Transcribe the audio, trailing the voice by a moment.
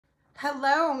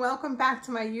Hello and welcome back to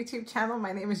my YouTube channel.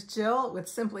 My name is Jill with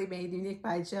Simply Made Unique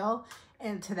by Jill,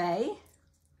 and today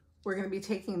we're going to be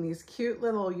taking these cute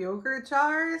little yogurt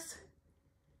jars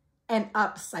and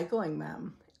upcycling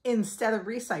them instead of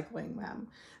recycling them.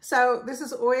 So this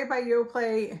is OUI by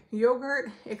Yoplait yogurt.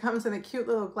 It comes in a cute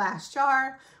little glass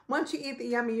jar. Once you eat the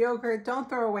yummy yogurt, don't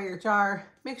throw away your jar.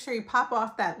 Make sure you pop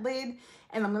off that lid,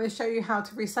 and I'm going to show you how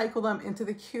to recycle them into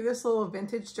the cutest little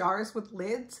vintage jars with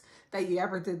lids that you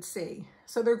ever did see.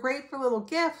 So they're great for little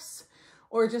gifts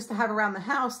or just to have around the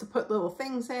house to put little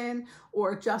things in,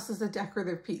 or just as a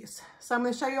decorative piece. So I'm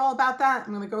going to show you all about that.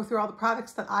 I'm going to go through all the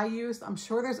products that I used. I'm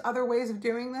sure there's other ways of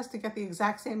doing this to get the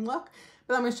exact same look,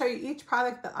 but I'm going to show you each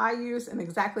product that I use and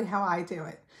exactly how I do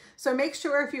it. So make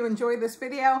sure if you enjoyed this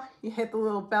video, you hit the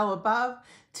little bell above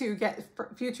to get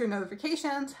future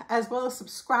notifications, as well as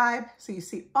subscribe so you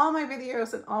see all my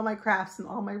videos and all my crafts and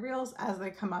all my reels as they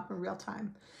come up in real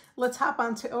time. Let's hop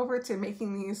on over to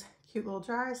making these cute little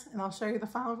jars, and I'll show you the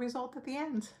final result at the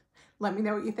end. Let me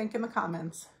know what you think in the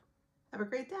comments. Have a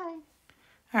great day.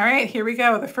 All right, here we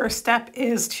go. The first step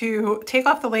is to take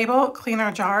off the label, clean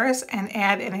our jars, and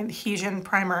add an adhesion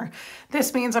primer.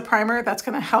 This means a primer that's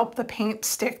going to help the paint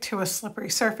stick to a slippery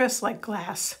surface like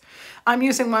glass. I'm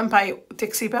using one by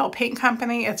Dixie Belle Paint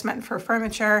Company. It's meant for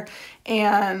furniture,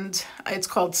 and it's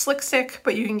called Slick Stick,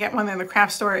 but you can get one in the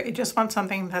craft store. I just want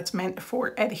something that's meant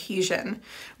for adhesion.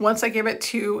 Once I give it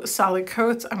 2 solid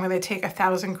coats, I'm going to take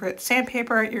 1000 grit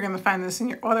sandpaper. You're going to find this in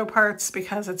your auto parts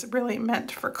because it's really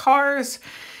meant for cars.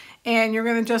 And you're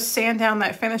going to just sand down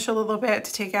that finish a little bit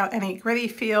to take out any gritty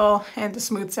feel and to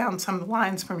smooth down some of the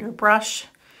lines from your brush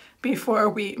before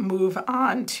we move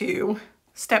on to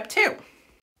step 2.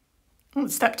 In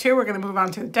step 2, we're going to move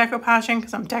on to the decoupaging,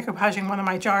 because I'm decoupaging one of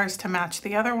my jars to match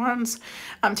the other ones.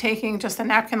 I'm taking just a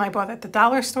napkin I bought at the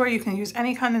dollar store. You can use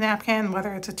any kind of napkin,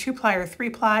 whether it's a 2-ply or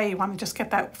 3-ply. You want to just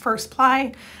get that first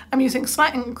ply. I'm using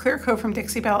Satin Clear Coat from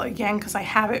Dixie Belle again because I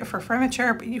have it for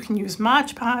furniture, but you can use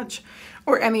Mod Podge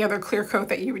or any other clear coat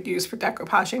that you would use for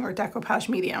decoupaging or decoupage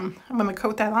medium. I'm going to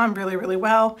coat that on really, really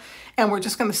well, and we're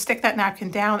just going to stick that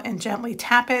napkin down and gently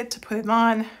tap it to put it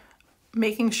on,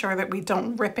 making sure that we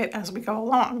don't rip it as we go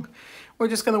along. We're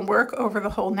just going to work over the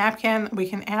whole napkin. We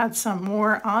can add some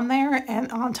more on there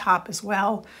and on top as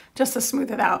well, just to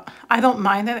smooth it out. I don't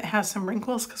mind that it has some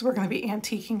wrinkles because we're going to be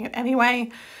antiquing it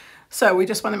anyway. So we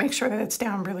just want to make sure that it's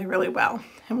down really, really well.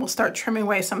 And we'll start trimming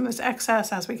away some of this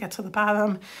excess as we get to the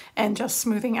bottom and just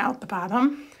smoothing out the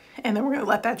bottom. And then we're going to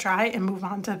let that dry and move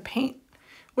on to paint,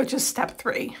 which is step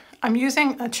 3. I'm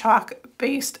using a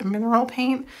chalk-based mineral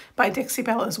paint by Dixie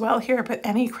Belle as well here, but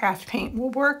any craft paint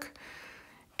will work.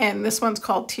 And this one's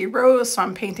called Tea Rose, so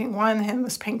I'm painting one in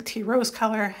this pink tea rose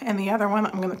color, and the other one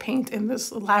I'm going to paint in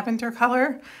this lavender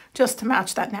color just to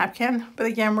match that napkin. But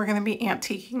again, we're going to be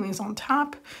antiquing these on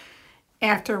top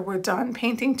after we're done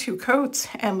painting 2 coats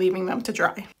and leaving them to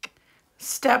dry.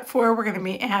 Step 4, we're going to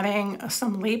be adding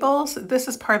some labels. This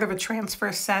is part of a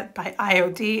transfer set by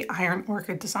IOD, Iron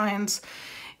Orchid Designs.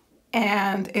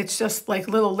 And it's just like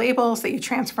little labels that you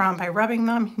transfer on by rubbing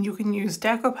them. You can use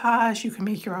decoupage, you can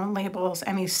make your own labels.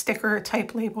 Any sticker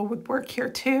type label would work here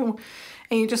too.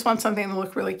 And you just want something to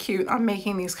look really cute. I'm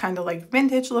making these kind of like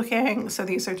vintage looking. So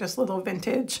these are just little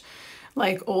vintage,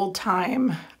 like old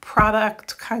time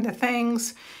product kind of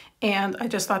things. And I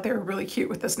just thought they were really cute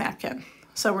with this napkin.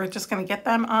 So we're just going to get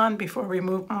them on before we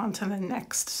move on to the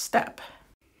next step.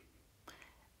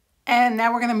 And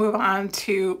now we're going to move on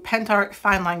to Pentart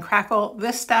Fine Line Crackle.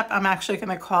 This step I'm actually going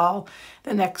to call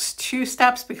the next 2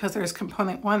 steps because there's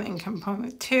component 1 and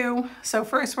component 2. So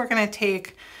first we're going to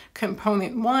take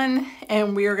component 1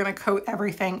 and we are going to coat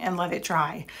everything and let it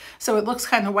dry. So it looks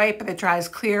kind of white, but it dries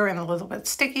clear and a little bit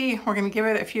sticky. We're going to give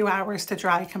it a few hours to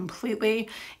dry completely.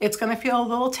 It's going to feel a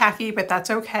little tacky, but that's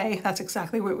okay. That's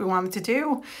exactly what we wanted to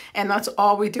do. And that's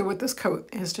all we do with this coat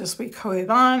is just we coat it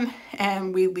on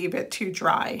and we leave it to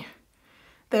dry.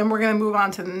 Then we're going to move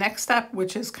on to the next step,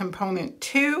 which is component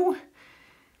 2.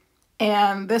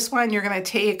 And this one, you're going to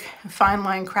take Fine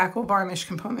Line Crackle Varnish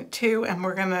component 2, and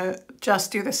we're going to just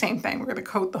do the same thing. We're going to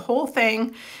coat the whole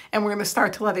thing, and we're going to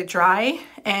start to let it dry.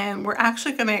 And we're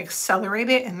actually going to accelerate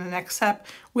it in the next step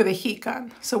with a heat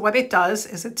gun. So what it does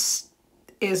is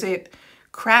it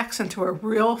cracks into a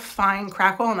real fine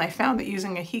crackle, and I found that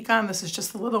using a heat gun, this is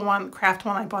just the little one, craft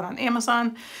one I bought on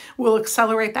Amazon, will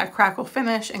accelerate that crackle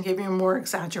finish and give you more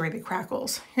exaggerated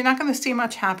crackles. You're not going to see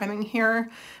much happening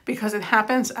here because it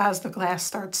happens as the glass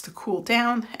starts to cool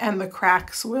down and the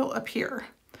cracks will appear.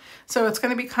 So it's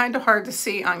going to be kind of hard to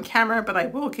see on camera, but I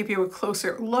will give you a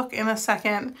closer look in a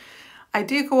second. I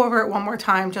did go over it one more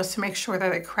time just to make sure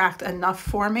that it cracked enough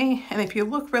for me. And if you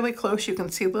look really close, you can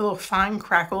see little fine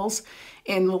crackles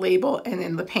in the label and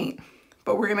in the paint.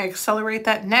 But we're going to accelerate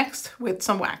that next with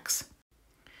some wax.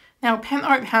 Now,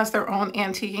 Pentart has their own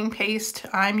antiquing paste.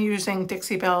 I'm using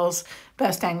Dixie Belle's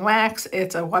Best Dang Wax.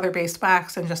 It's a water-based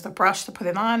wax and just a brush to put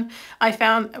it on. I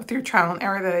found through trial and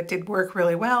error that it did work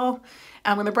really well.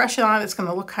 I'm going to brush it on. It's going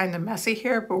to look kind of messy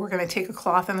here, but we're going to take a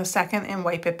cloth in a second and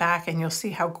wipe it back, and you'll see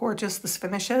how gorgeous this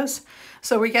finish is.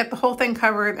 So we get the whole thing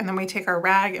covered, and then we take our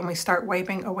rag and we start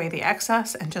wiping away the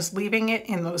excess and just leaving it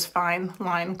in those fine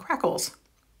line crackles.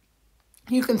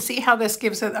 You can see how this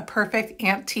gives it a perfect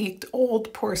antiqued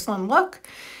old porcelain look.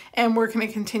 And we're going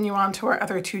to continue on to our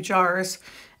other two jars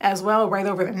as well, right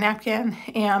over the napkin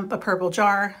and the purple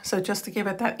jar. So just to give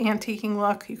it that antiquing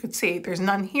look, you could see there's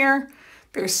none here,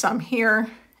 there's some here,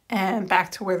 and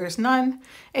back to where there's none.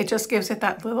 It just gives it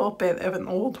that little bit of an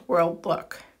old world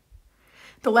look.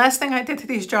 The last thing I did to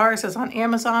these jars is on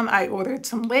Amazon, I ordered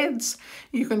some lids.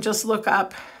 You can just look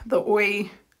up the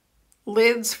OUI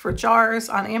lids for jars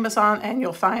on Amazon and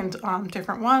you'll find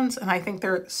different ones, and I think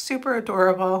they're super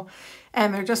adorable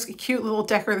and they're just a cute little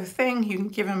decorative thing. You can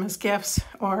give them as gifts,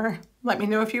 or let me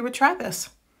know if you would try this.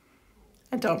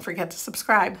 And don't forget to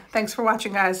subscribe. Thanks for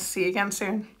watching, guys. See you again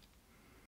soon.